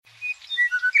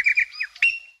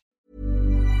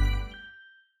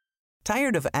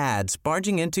Tired of ads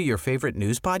barging into your favorite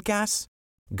news podcasts?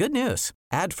 Good news.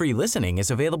 Ad-free listening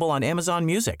is available on Amazon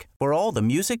Music for all the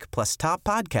music plus top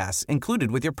podcasts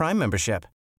included with your Prime membership.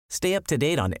 Stay up to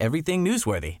date on everything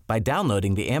newsworthy by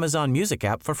downloading the Amazon Music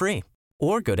app for free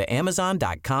or go to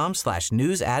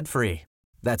amazon.com/news ad free.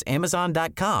 That's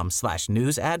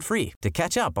amazon.com/news ad free to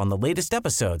catch up on the latest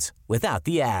episodes without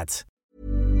the ads.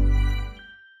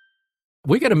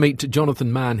 We're going to meet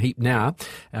Jonathan Mahon-Heap now,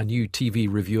 our new TV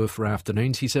reviewer for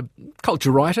afternoons. He's a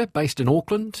culture writer based in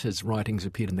Auckland. His writings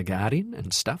appeared in The Guardian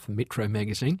and Stuff, Metro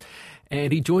magazine.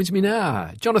 And he joins me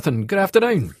now. Jonathan, good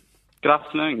afternoon. Good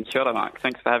afternoon. Kia ora, Mark.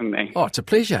 Thanks for having me. Oh, it's a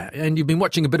pleasure. And you've been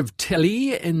watching a bit of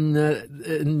telly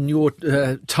in your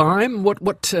time.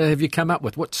 What have you come up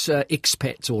with? What's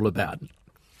Expats all about?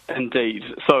 Indeed.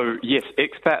 So, yes,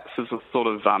 Expats is a sort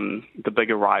of the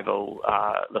big arrival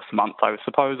this month, I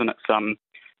suppose, and it's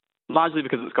largely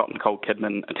because it's got Nicole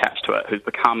Kidman attached to it, who's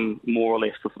become more or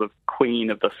less the sort of queen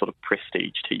of this sort of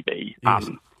prestige TV. Yes.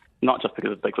 Not just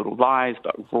because of Big Little Lies,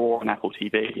 but Raw on Apple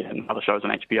TV and other shows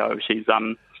on HBO. She's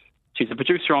a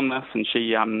producer on this, and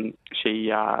she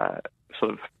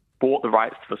sort of bought the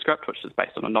rights to the script, which is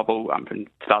based on a novel from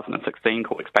 2016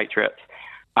 called Expats.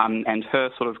 And her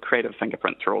sort of creative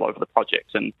fingerprints are all over the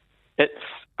project. And it's,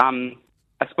 I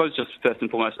suppose, just first and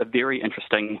foremost, a very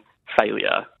interesting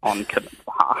failure on Kidman's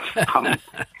behalf.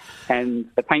 And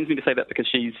it pains me to say that because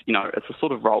she's, it's a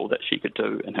sort of role that she could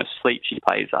do in her sleep. She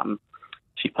plays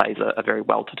a very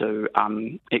well-to-do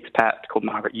expat called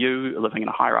Margaret Yu, living in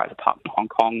a high-rise apartment in Hong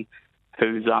Kong,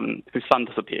 whose son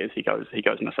disappears. He goes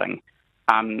missing.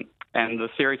 And the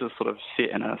series is sort of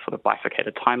set in a sort of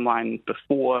bifurcated timeline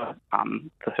before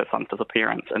her son's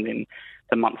disappearance, and then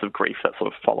the months of grief that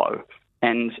sort of follow.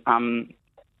 And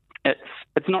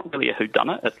it's not really a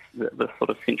whodunit. It's the sort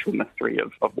of central mystery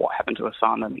of what happened to her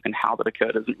son and how that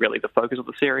occurred isn't really the focus of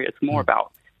the series. It's more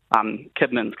about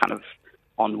Kidman's kind of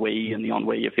ennui and the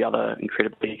ennui of the other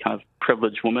incredibly kind of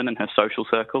privileged woman in her social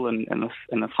circle in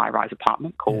this high-rise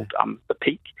apartment called The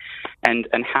Peak, and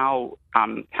how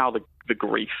the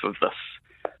grief of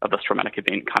this traumatic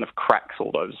event kind of cracks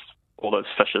all those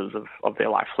fissures of their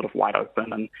life sort of wide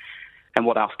open, and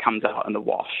what else comes out in the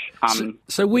wash.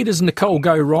 So where does Nicole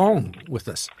go wrong with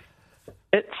this?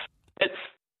 I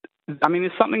mean,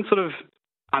 there's something sort of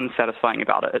unsatisfying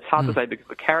about it. It's hard to say because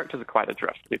the characters are quite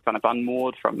adrift. They're kind of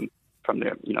unmoored from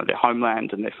their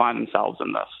homeland, and they find themselves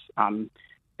in this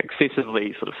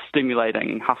excessively sort of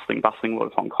stimulating, hustling, bustling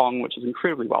world of Hong Kong, which is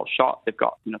incredibly well shot. They've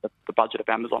got the budget of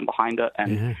Amazon behind it,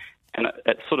 and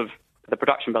it's sort of the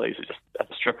production values are just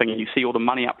stripping, and you see all the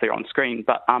money up there on screen.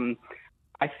 But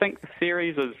I think the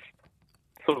series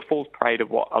sort of falls prey to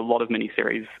what a lot of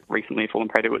miniseries recently have fallen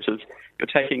prey to, which is you're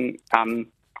taking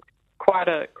quite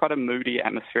a moody,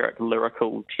 atmospheric,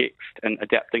 lyrical text and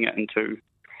adapting it into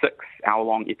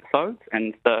 6-hour-long episodes,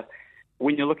 and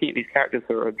when you're looking at these characters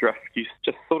who are adrift, you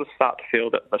just sort of start to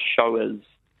feel that the show is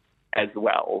as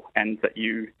well, and that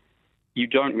you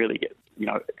don't really get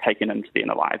taken into the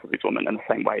inner lives of these women in the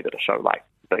same way that a show like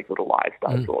Big Little Lies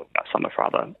does, or some of her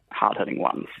other hard-hitting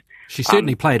ones. She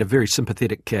certainly played a very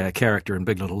sympathetic character in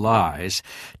Big Little Lies.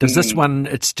 Does this one?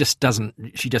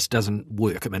 She just doesn't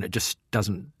work. I mean, it just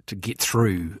doesn't to get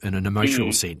through in an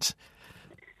emotional sense.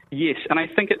 Yes, and I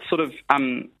think it's sort of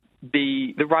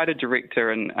the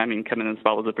writer-director and, Kidman as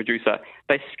well as a producer,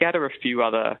 they scatter a few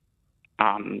other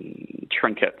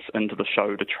trinkets into the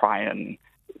show to try and,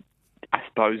 I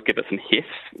suppose, give it some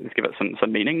heft, give it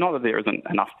some meaning. Not that there isn't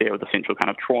enough there with the central kind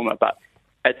of trauma, but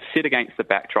it's set against the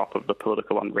backdrop of the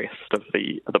political unrest of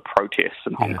the protests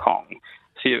in Hong Kong.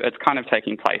 So it's kind of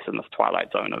taking place in this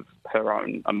twilight zone of her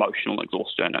own emotional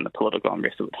exhaustion and the political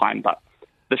unrest of the time. But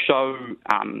the show,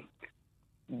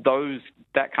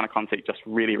 that kind of concept just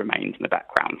really remains in the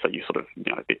background. So you sort of,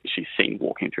 she's seen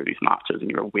walking through these marches, and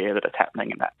you're aware that it's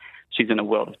happening and that she's in a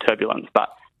world of turbulence. But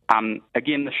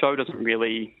again, the show doesn't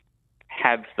really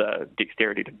have the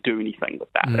dexterity to do anything with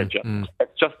that.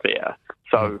 It's just there.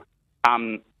 So,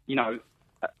 an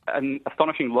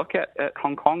astonishing look at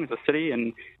Hong Kong as a city,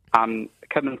 and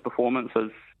Kidman's performance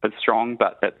is strong,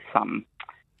 but it's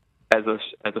as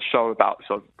a show about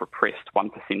sort of repressed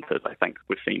one-percenters, I think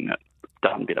we've seen it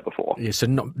done better before. Yeah, so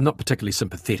not particularly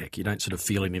sympathetic. You don't sort of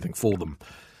feel anything for them.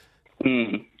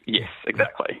 Yes,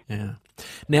 exactly. Yeah.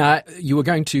 Now, you were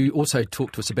going to also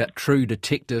talk to us about True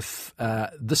Detective.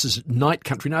 This is Night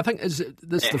Country. Now, I think this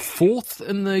the fourth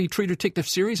in the True Detective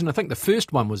series, and I think the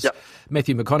first one was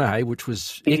Matthew McConaughey, which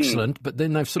was excellent, but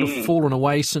then they've sort of fallen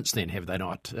away since then, have they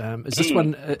not? Is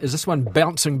this one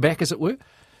bouncing back, as it were?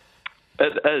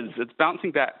 It is. It's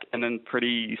bouncing back in a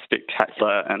pretty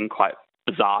spectacular and quite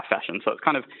bizarre fashion. So it's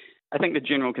kind of I think the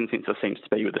general consensus seems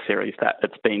to be with the series that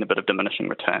it's been a bit of diminishing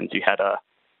returns. You had a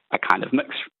kind of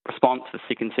mixed response for the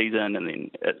second season, and then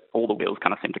all the wheels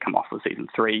kind of seem to come off with season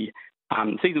 3.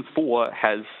 Season 4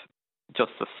 has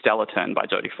just a stellar turn by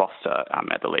Jodi Foster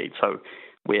at the lead. So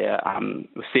we're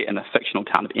set in the fictional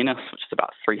town of Ennis, which is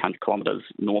about 300 kilometres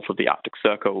north of the Arctic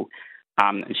Circle,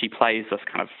 and she plays this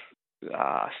kind of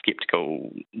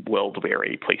sceptical,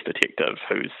 world-weary police detective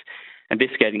who's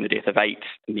investigating the death of 8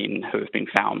 men who have been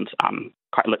found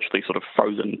quite literally sort of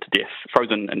frozen to death,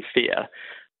 frozen in fear,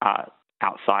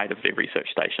 outside of their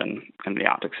research station in the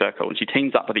Arctic Circle. And she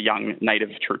teams up with a young native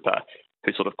trooper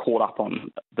who sort of caught up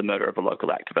on the murder of a local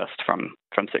activist from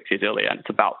 6 years earlier. And it's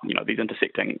about, these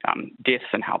intersecting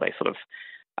deaths and how they sort of,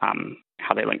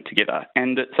 how they link together.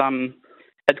 And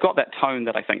it's got that tone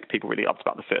that I think people really loved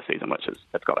about the first season, which is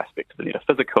it's got aspects of the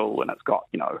metaphysical, and it's got,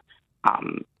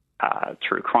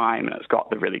 true crime, and it's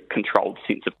got the really controlled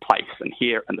sense of place. And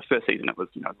here in the first season, it was,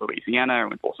 Louisiana,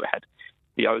 and we've also had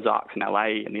the Ozarks in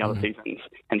LA in the other seasons.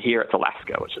 And here it's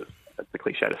Alaska, which is, it's a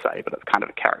cliche to say, but it's kind of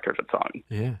a character of its own.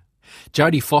 Yeah.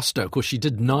 Jodi Foster, of course, she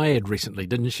did Naiad recently,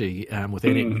 didn't she, with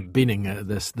Annette Bening,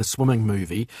 the swimming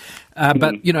movie.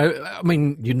 But,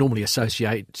 you normally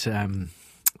associate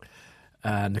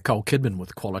Nicole Kidman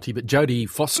with quality, but Jodi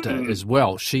Foster as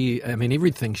well.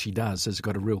 Everything she does has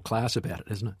got a real class about it,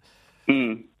 isn't it?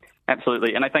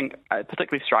 Absolutely. And I think a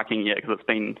particularly striking year, because it's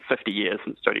been 50 years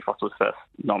since Jodi Foster was first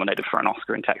nominated for an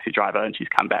Oscar in Taxi Driver, and she's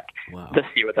come back this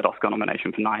year with that Oscar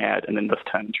nomination for Naiad, and then this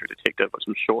turn in True Detective, which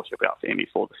I'm sure she'll be up for Emmy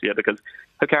for this year, because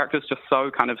her character is just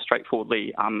so kind of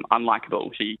straightforwardly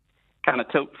unlikable. She kind of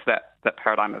tilts that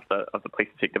paradigm of the police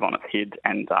detective on its head,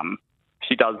 and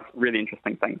she does really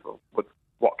interesting things with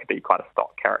what could be quite a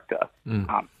stock character.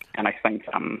 And I think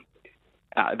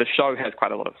the show has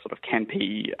quite a lot of sort of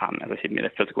campy, as I said,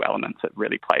 metaphysical elements. It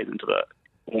really plays into the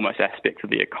almost aspects of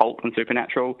the occult and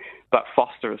supernatural. But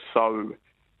Foster is so,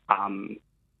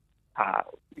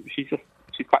 she's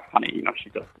quite funny. She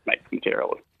just makes material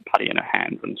with putty in her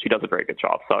hands, and she does a very good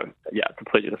job. So yeah, it's a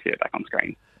pleasure to see her back on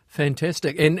screen.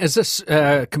 Fantastic. And is this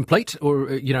complete, or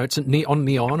it's on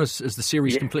Neon? Is the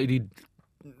series completely,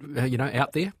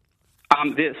 out there?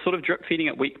 They're sort of drip feeding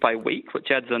it week by week,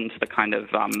 which adds into the kind of,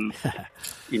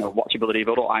 watchability of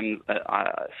it all. I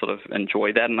sort of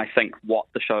enjoy that, and I think what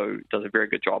the show does a very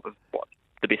good job of what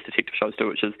the best detective shows do,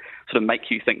 which is sort of make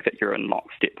you think that you're in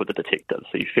lockstep with the detectives.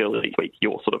 So you feel that each week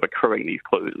you're sort of accruing these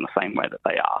clues in the same way that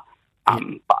they are.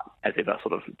 But as ever,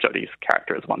 sort of Jodi's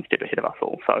character is one step ahead of us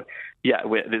all. So yeah,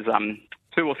 there's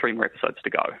 2 or 3 more episodes to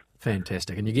go.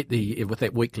 Fantastic. And you get with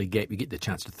that weekly gap, you get the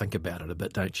chance to think about it a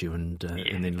bit, don't you? And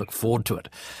then look forward to it.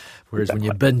 Whereas when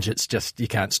you binge, it's just, you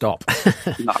can't stop.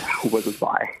 No, whizzes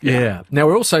by. Yeah. Now,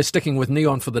 we're also sticking with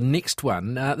Neon for the next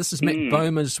one. This is Matt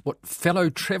Bomer's Fellow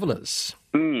Travellers.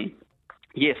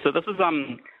 Yeah, so this is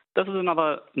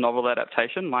another novel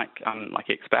adaptation, like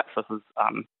Expats. This is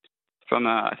from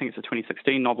I think it's a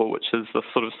 2016 novel, which is the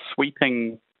sort of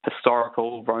sweeping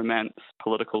historical romance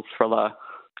political thriller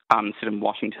set in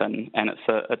Washington, and it's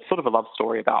sort of a love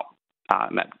story about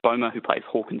Matt Bomer, who plays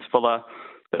Hawkins Fuller,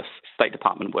 this State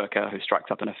Department worker who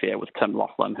strikes up an affair with Tim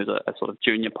Laughlin, who's a sort of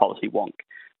junior policy wonk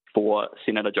for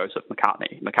Senator Joseph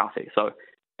McCarthy. So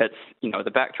it's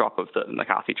the backdrop of the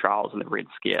McCarthy trials and the Red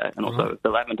Scare, and also the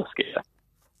Lavender Scare.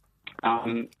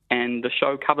 And the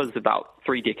show covers about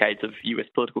 3 decades of US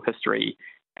political history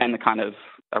and the kind of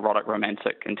erotic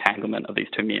romantic entanglement of these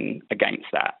 2 men against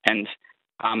that. And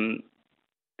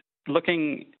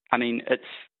it's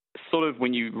sort of,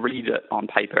 when you read it on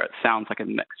paper, it sounds like a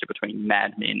mixture between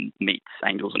Mad Men meets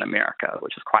Angels in America,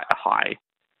 which is quite a high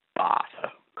bar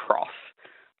to cross.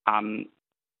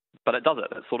 But it does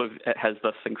it. It has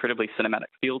this incredibly cinematic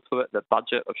feel to it. The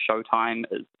budget of Showtime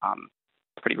is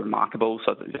pretty remarkable.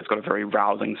 So it's got a very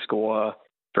rousing score,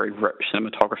 very rich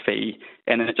cinematography,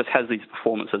 and then it just has these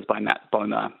performances by Matt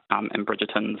Bomer and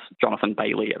Bridgerton's Jonathan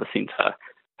Bailey at the centre,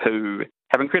 who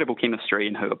have incredible chemistry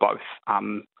and who both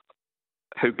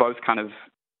kind of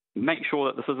make sure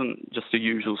that this isn't just a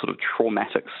usual sort of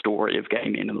traumatic story of gay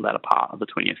men in the latter part of the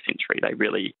 20th century. They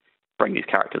really bring these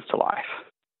characters to life.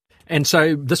 And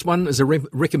so this one is a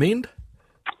recommend?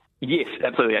 Yes,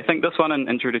 absolutely. I think this one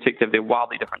and True Detective, they're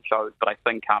wildly different shows, but I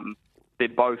think they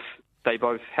both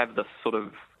have this sort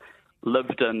of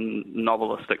lived-in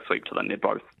novelistic sweep to them. They're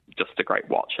both just a great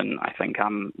watch, and I think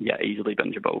easily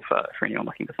bingeable for anyone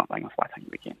looking for something this Whiting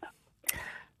weekend.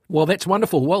 Well, that's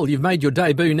wonderful. Well, you've made your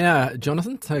debut now,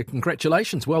 Jonathan, so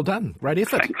congratulations. Well done. Great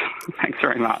effort. Thanks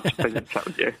very much. Pleasure to chat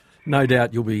with you. No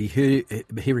doubt you'll be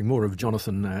hearing more of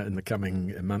Jonathan in the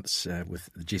coming months with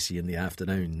Jesse in the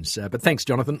afternoons. But thanks,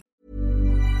 Jonathan.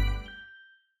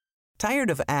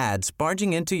 Tired of ads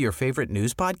barging into your favorite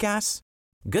news podcasts?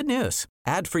 Good news.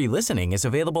 Ad-free listening is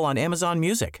available on Amazon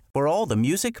Music for all the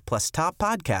music plus top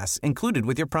podcasts included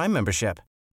with your Prime membership.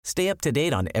 Stay up to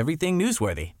date on everything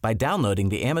newsworthy by downloading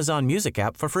the Amazon Music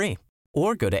app for free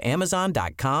or go to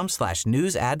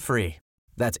amazon.com/news ad free.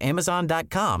 That's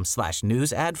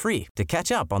amazon.com/news ad free to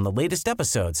catch up on the latest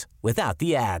episodes without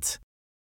the ads.